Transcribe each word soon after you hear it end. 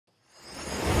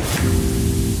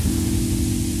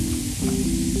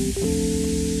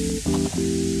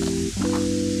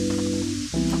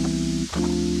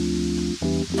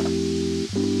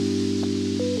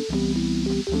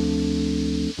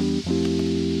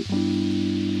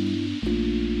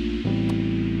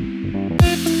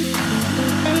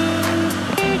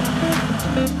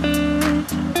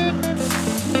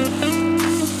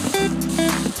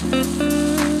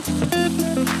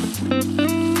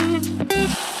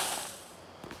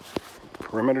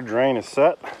Perimeter drain is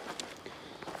set.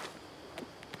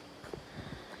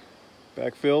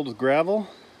 Backfilled with gravel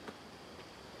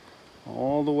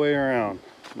all the way around.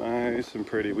 Nice and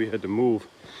pretty. We had to move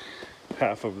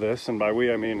half of this, and by we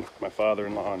I mean my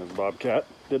father-in-law and his bobcat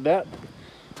did that.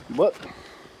 But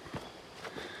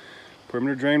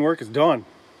perimeter drain work is done.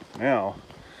 Now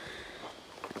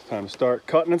it's time to start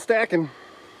cutting and stacking.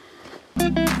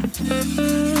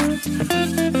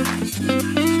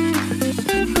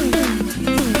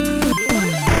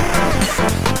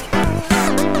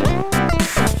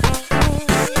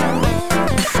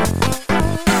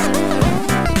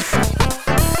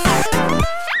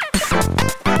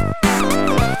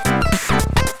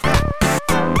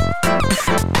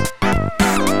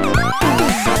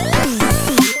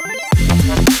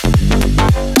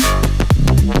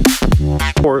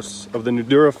 Of the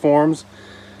Nudura forms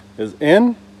is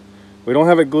in. We don't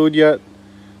have it glued yet.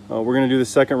 We're going to do the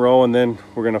second row, and then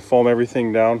we're going to foam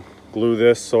everything down, glue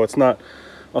this so it's not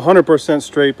 100%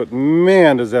 straight, but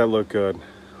man does that look good.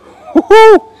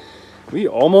 Woohoo! We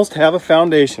almost have a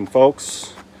foundation,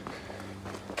 folks.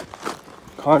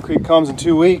 Concrete comes in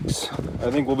 2 weeks.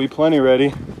 I think we'll be plenty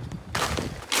ready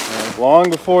long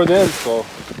before then, so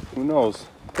who knows,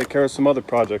 take care of some other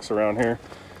projects around here.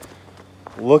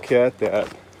 Look at that.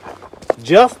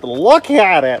 Just look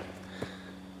at it.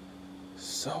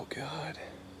 So good.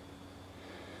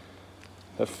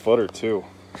 That footer too.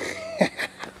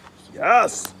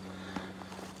 Yes.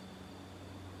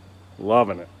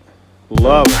 Loving it.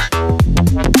 Love it.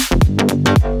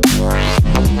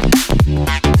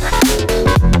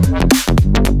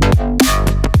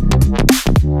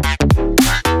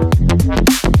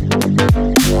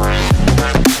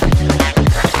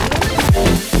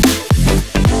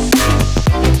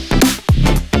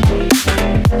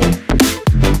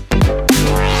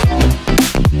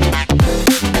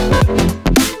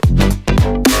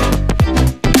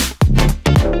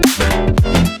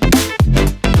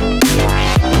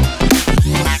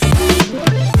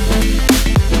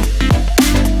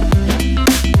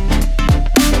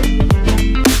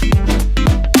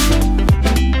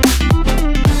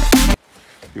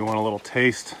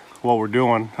 Taste what we're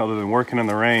doing other than working in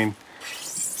the rain.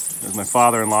 There's my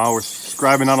father-in-law. We're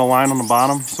scribing on a line on the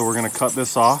bottom, so we're going to cut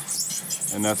this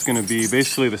off, and that's going to be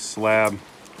basically the slab.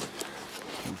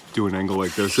 Do an angle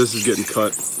like this. This is getting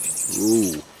cut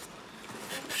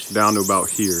down to about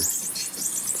here,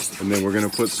 and then we're going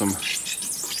to put some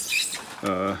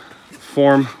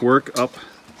form work up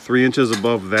 3 inches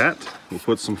above that. We'll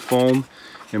put some foam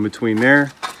in between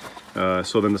there,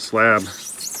 so then the slab,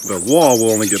 the wall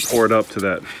will only get poured up to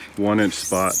that 1 inch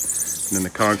spot, and then the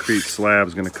concrete slab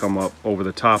is going to come up over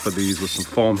the top of these with some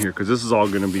foam here, because this is all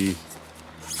going to be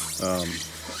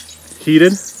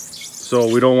heated,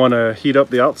 so we don't want to heat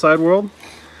up the outside world,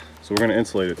 so we're going to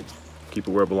insulate it, keep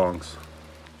it where it belongs.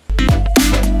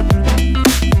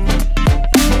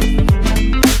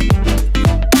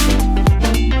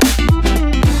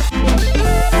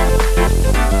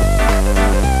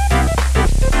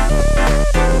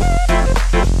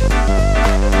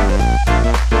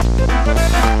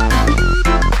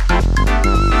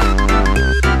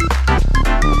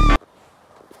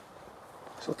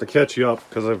 To catch you up,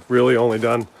 because I've really only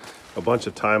done a bunch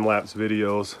of time-lapse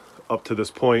videos up to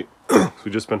this point.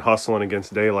 We've just been hustling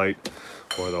against daylight,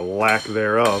 or the lack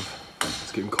thereof.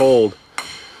 It's getting cold.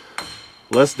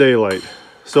 Less daylight.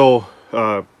 So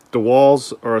the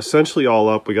walls are essentially all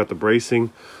up. We got the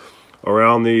bracing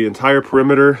around the entire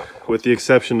perimeter with the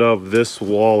exception of this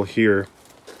wall here.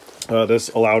 This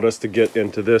allowed us to get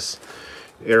into this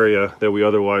area that we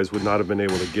otherwise would not have been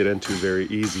able to get into very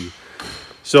easy.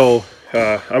 So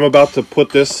I'm about to put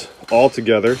this all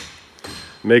together,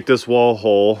 make this wall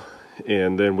whole,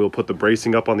 and then we'll put the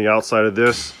bracing up on the outside of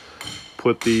this,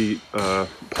 put the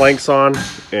planks on,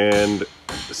 and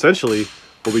essentially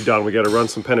we'll be done. We got to run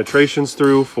some penetrations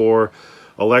through for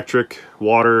electric,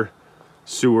 water,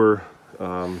 sewer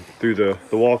through the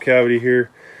wall cavity here,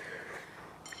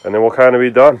 and then we'll kind of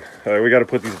be done. We got to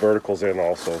put these verticals in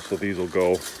also, so these will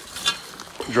go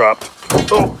drop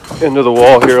into the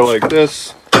wall here like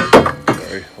this.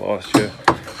 Sorry, lost you.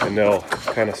 And they'll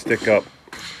kind of stick up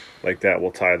like that.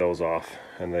 We'll tie those off,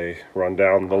 and they run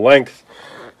down the length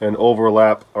and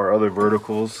overlap our other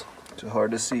verticals. It's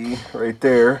hard to see right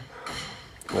there.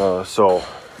 So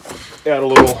add a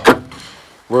little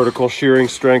vertical shearing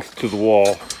strength to the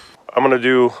wall. I'm going to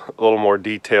do a little more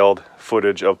detailed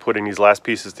footage of putting these last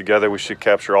pieces together. We should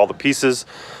capture all the pieces.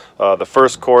 The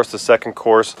first course, the second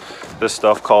course, this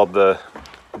stuff called the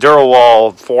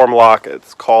Durowall, form lock,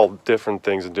 it's called different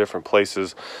things in different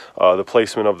places. The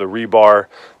placement of the rebar,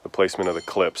 the placement of the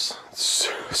clips. It's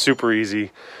super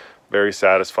easy, very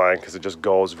satisfying because it just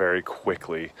goes very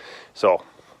quickly. So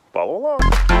follow along.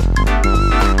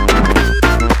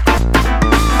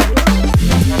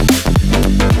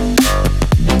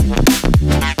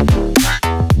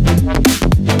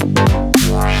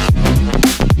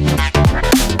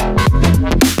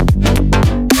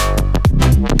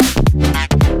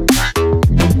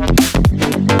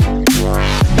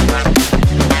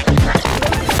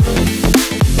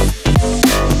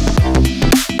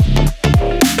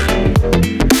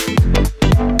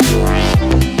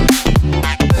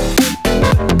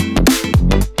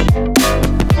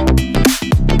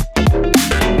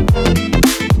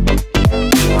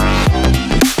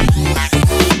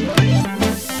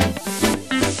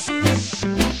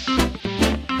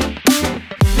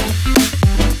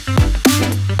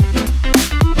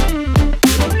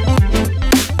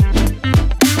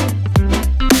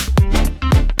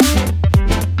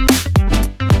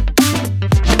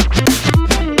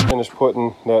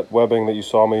 Putting that webbing that you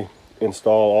saw me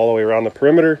install all the way around the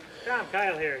perimeter.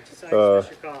 Kyle here. Just your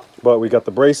call. But we got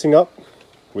the bracing up,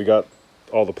 we got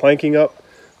all the planking up,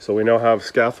 so we now have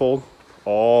scaffold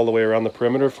all the way around the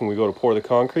perimeter when we go to pour the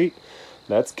concrete.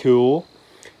 That's cool.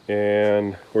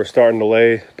 And we're starting to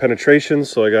lay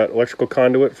penetrations, so I got electrical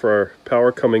conduit for our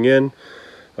power coming in,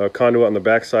 conduit on the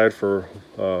backside for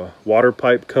water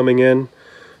pipe coming in,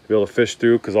 be able to fish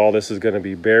through because all this is going to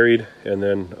be buried, and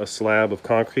then a slab of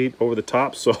concrete over the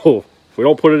top. So if we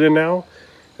don't put it in now,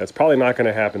 that's probably not going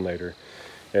to happen later.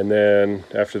 And then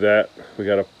after that, we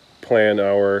got to plan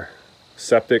our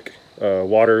septic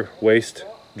water waste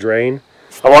drain.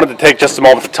 I wanted to take just a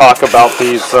moment to talk about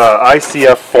these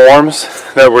ICF forms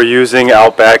that we're using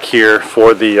out back here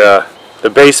for the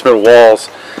basement walls.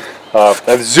 I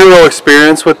have zero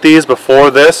experience with these before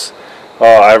this.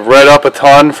 I've read up a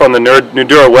ton from the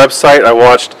Nudura website. I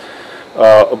watched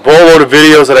a boatload of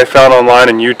videos that I found online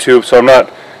on YouTube, so I'm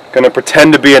not going to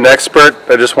pretend to be an expert.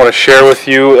 I just want to share with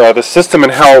you the system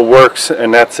and how it works,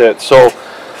 and that's it. So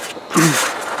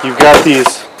you've got these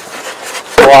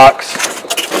blocks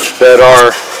that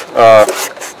are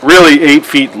really 8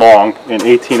 feet long and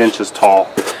 18 inches tall.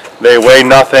 They weigh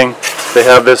nothing. They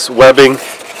have this webbing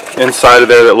inside of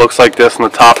there that looks like this on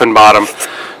the top and bottom.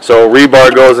 So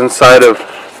rebar goes inside of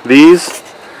these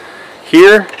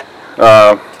here,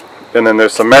 and then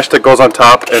there's some mesh that goes on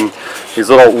top, and these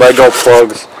little Lego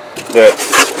plugs that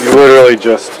you literally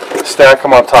just stack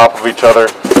them on top of each other,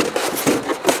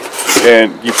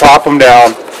 and you pop them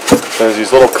down. There's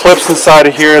these little clips inside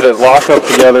of here that lock up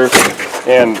together,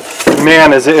 and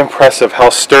man, is it impressive how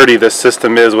sturdy this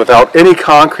system is without any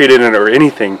concrete in it or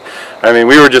anything. I mean,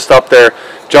 we were just up there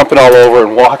jumping all over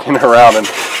and walking around, and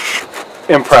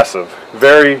impressive.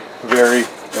 Very, very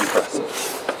impressive.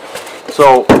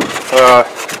 So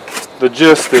the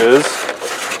gist is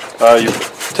you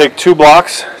take 2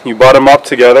 blocks, you butt them up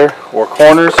together, or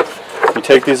corners. You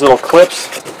take these little clips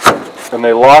and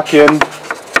they lock in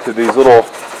to these little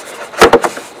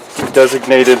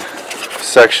designated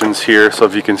sections here. So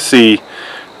if you can see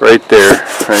right there,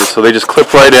 right, so they just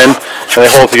clip right in and they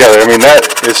hold together. I mean,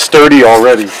 that is sturdy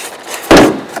already.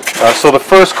 So the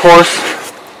first course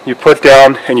you put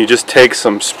down, and you just take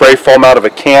some spray foam out of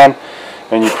a can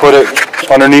and you put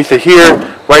it underneath it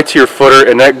here, right to your footer,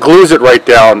 and that glues it right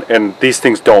down, and these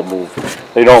things don't move.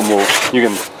 They don't move. You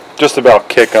can just about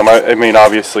kick them. I mean,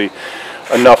 obviously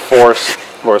enough force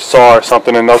or a saw or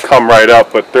something and they'll come right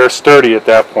up, but they're sturdy at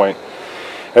that point.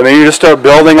 And then you just start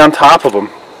building on top of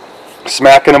them,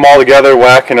 smacking them all together,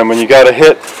 whacking them, and you got to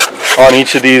hit on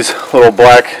each of these little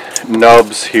black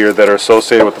nubs here that are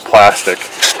associated with the plastic.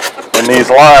 And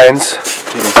these lines,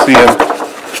 you can see them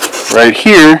right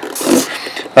here,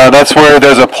 that's where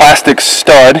there's a plastic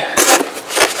stud,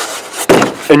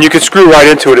 and you can screw right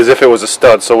into it as if it was a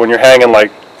stud. So when you're hanging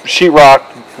like sheetrock,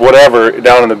 whatever,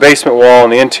 down in the basement wall,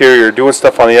 in the interior, doing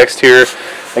stuff on the exterior,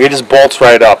 like, it just bolts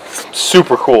right up.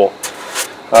 Super cool.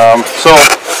 So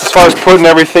as far as putting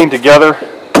everything together,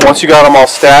 once you got them all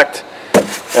stacked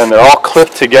and they're all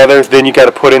clipped together, then you got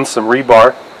to put in some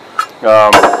rebar.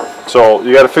 So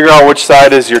you got to figure out which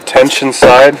side is your tension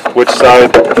side, which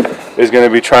side is going to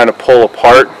be trying to pull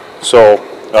apart. So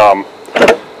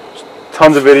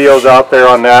tons of videos out there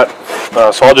on that.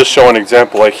 So I'll just show an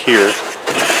example like here.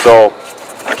 So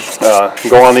you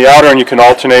go on the outer and you can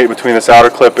alternate between this outer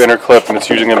clip, inner clip, and it's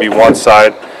usually going to be one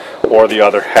side or the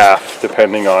other half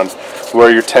depending on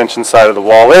where your tension side of the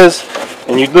wall is.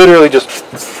 And you literally just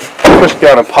push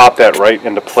down and pop that right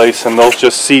into place, and those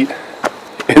just seat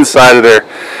inside of there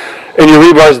and your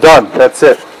rebar's done. That's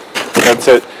it. That's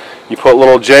it. You put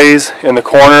little J's in the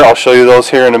corner. I'll show you those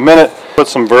here in a minute. Put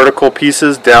some vertical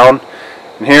pieces down,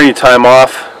 and here you tie them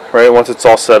off. Right, once it's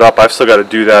all set up, I've still got to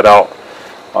do that out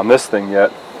on this thing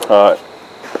yet.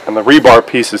 And the rebar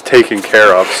piece is taken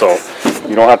care of, so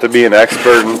you don't have to be an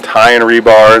expert in tying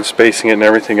rebar and spacing it and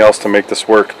everything else to make this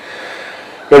work.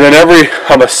 And then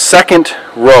on the second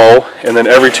row, and then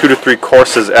every 2 to 3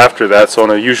 courses after that, so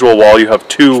on a usual wall you have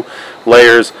 2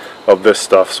 layers of this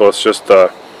stuff. So it's just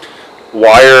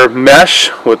wire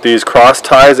mesh with these cross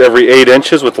ties every 8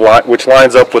 inches, which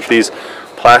lines up with these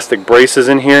plastic braces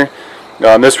in here.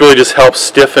 This really just helps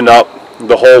stiffen up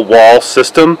the whole wall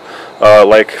system,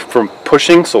 like from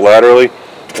pushing, so laterally.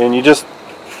 And you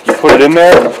put it in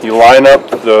there, you line up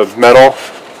the metal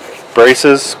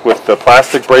braces with the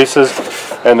plastic braces,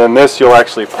 and then this you'll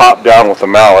actually pop down with a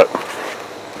mallet.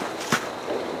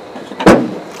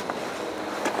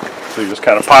 So you just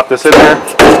kind of pop this in there,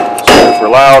 super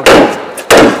loud,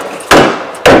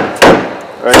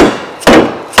 right?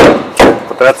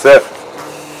 But that's it.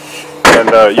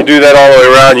 And you do that all the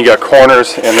way around. You got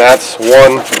corners, and that's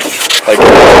one, like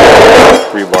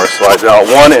rebar slides out,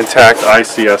 one intact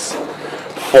ICS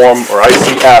form, or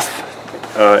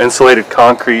ICF, insulated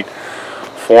concrete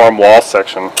form wall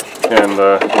section. And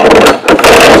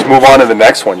just move on to the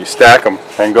next one. You stack them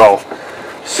and go.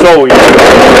 So easy.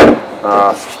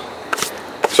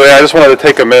 So yeah, I just wanted to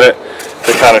take a minute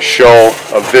to kind of show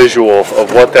a visual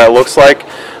of what that looks like.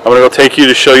 I'm going to go take you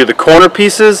to show you the corner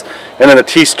pieces and then the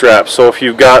T-strap. So if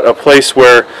you've got a place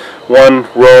where one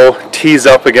row tees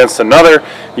up against another,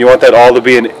 you want that all to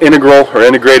be an integral or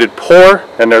integrated pour,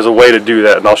 and there's a way to do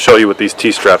that, and I'll show you with these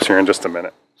T-straps here in just a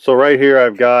minute. So right here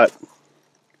I've got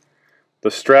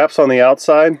the straps on the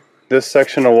outside. This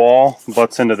section of wall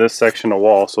butts into this section of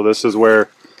wall. So this is where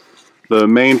the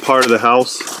main part of the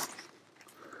house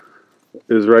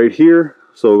is, right here.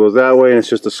 So it goes that way, and it's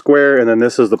just a square, and then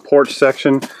this is the porch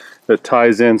section that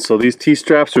ties in. So these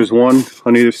T-straps, there's one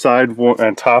on either side,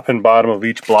 and top and bottom of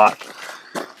each block.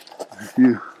 If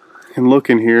you can look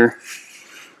in here,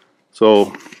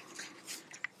 so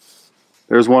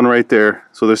there's one right there.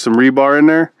 So there's some rebar in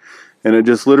there, and it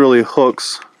just literally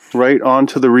hooks right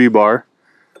onto the rebar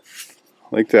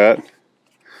like that,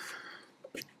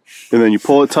 and then you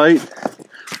pull it tight,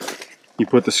 you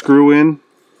put the screw in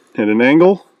at an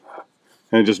angle,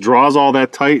 and it just draws all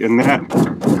that tight, and that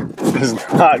is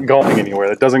not going anywhere.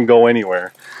 That doesn't go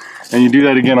anywhere. And you do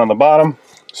that again on the bottom,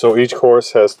 so each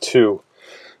course has 2.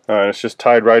 It's just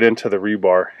tied right into the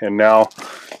rebar. And now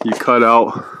you cut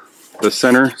out the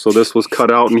center, so this was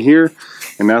cut out in here,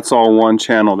 and that's all one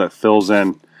channel that fills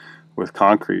in with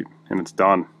concrete, and it's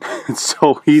done. It's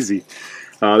so easy.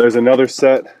 There's another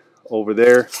set over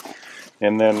there,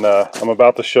 and then I'm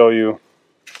about to show you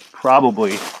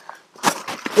probably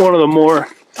one of the more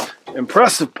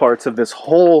impressive parts of this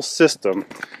whole system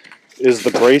is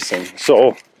the bracing.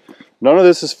 So none of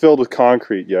this is filled with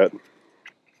concrete yet.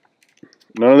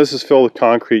 None of this is filled with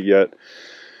concrete yet.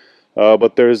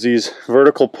 But there's these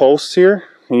vertical posts here,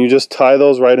 and you just tie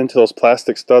those right into those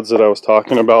plastic studs that I was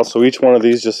talking about. So each one of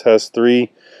these just has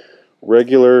 3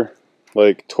 regular,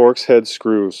 like, Torx head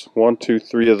screws. 1, 2,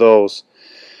 3 of those.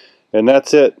 And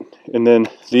that's it. And then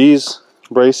these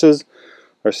braces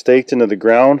are staked into the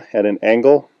ground at an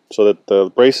angle so that the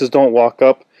braces don't walk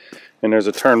up, and there's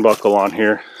a turnbuckle on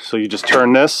here. So you just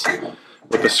turn this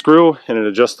with the screw, and it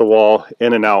adjusts the wall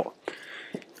in and out.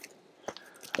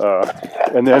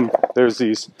 And then there's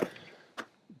these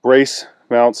brace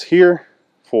mounts here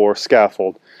for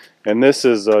scaffold, and this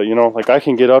is you know, like, I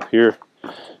can get up here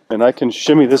and I can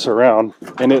shimmy this around,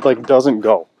 and it like doesn't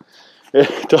go.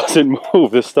 It doesn't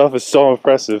move. This stuff is so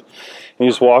impressive. And you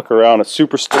just walk around. It's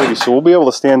super sturdy. So we'll be able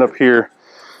to stand up here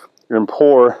and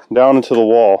pour down into the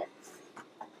wall,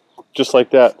 just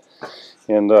like that.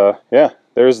 And yeah,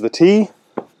 there's the T.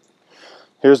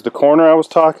 Here's the corner I was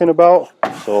talking about.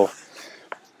 So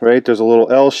right, there's a little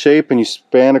L shape, and you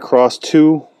span across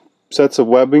 2 sets of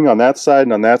webbing on that side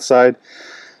and on that side.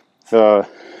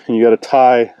 And you got to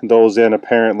tie those in.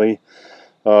 Apparently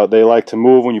they like to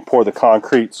move when you pour the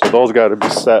concrete, so those got to be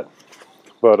set.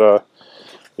 But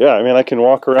yeah, I mean, I can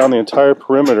walk around the entire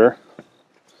perimeter,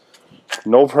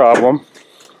 no problem.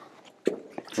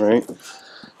 Right,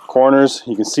 corners,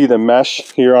 you can see the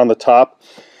mesh here on the top,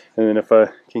 and then if I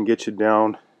can get you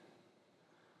down,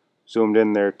 zoomed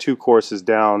in there, 2 courses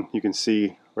down, you can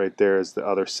see right there is the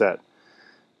other set.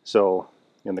 So,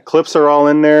 and the clips are all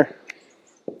in there.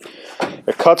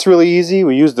 It cuts really easy.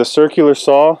 We use the circular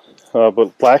saw,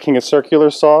 but lacking a circular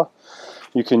saw,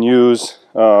 you can use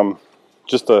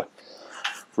just a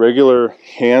regular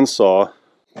hand saw.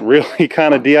 really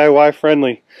kind of DIY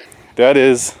friendly. That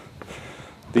is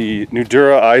the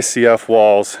Nudura ICF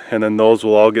walls, and then those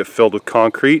will all get filled with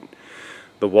concrete.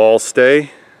 The walls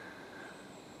stay,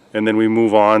 and then we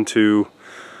move on to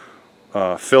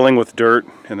filling with dirt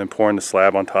and then pouring the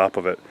slab on top of it.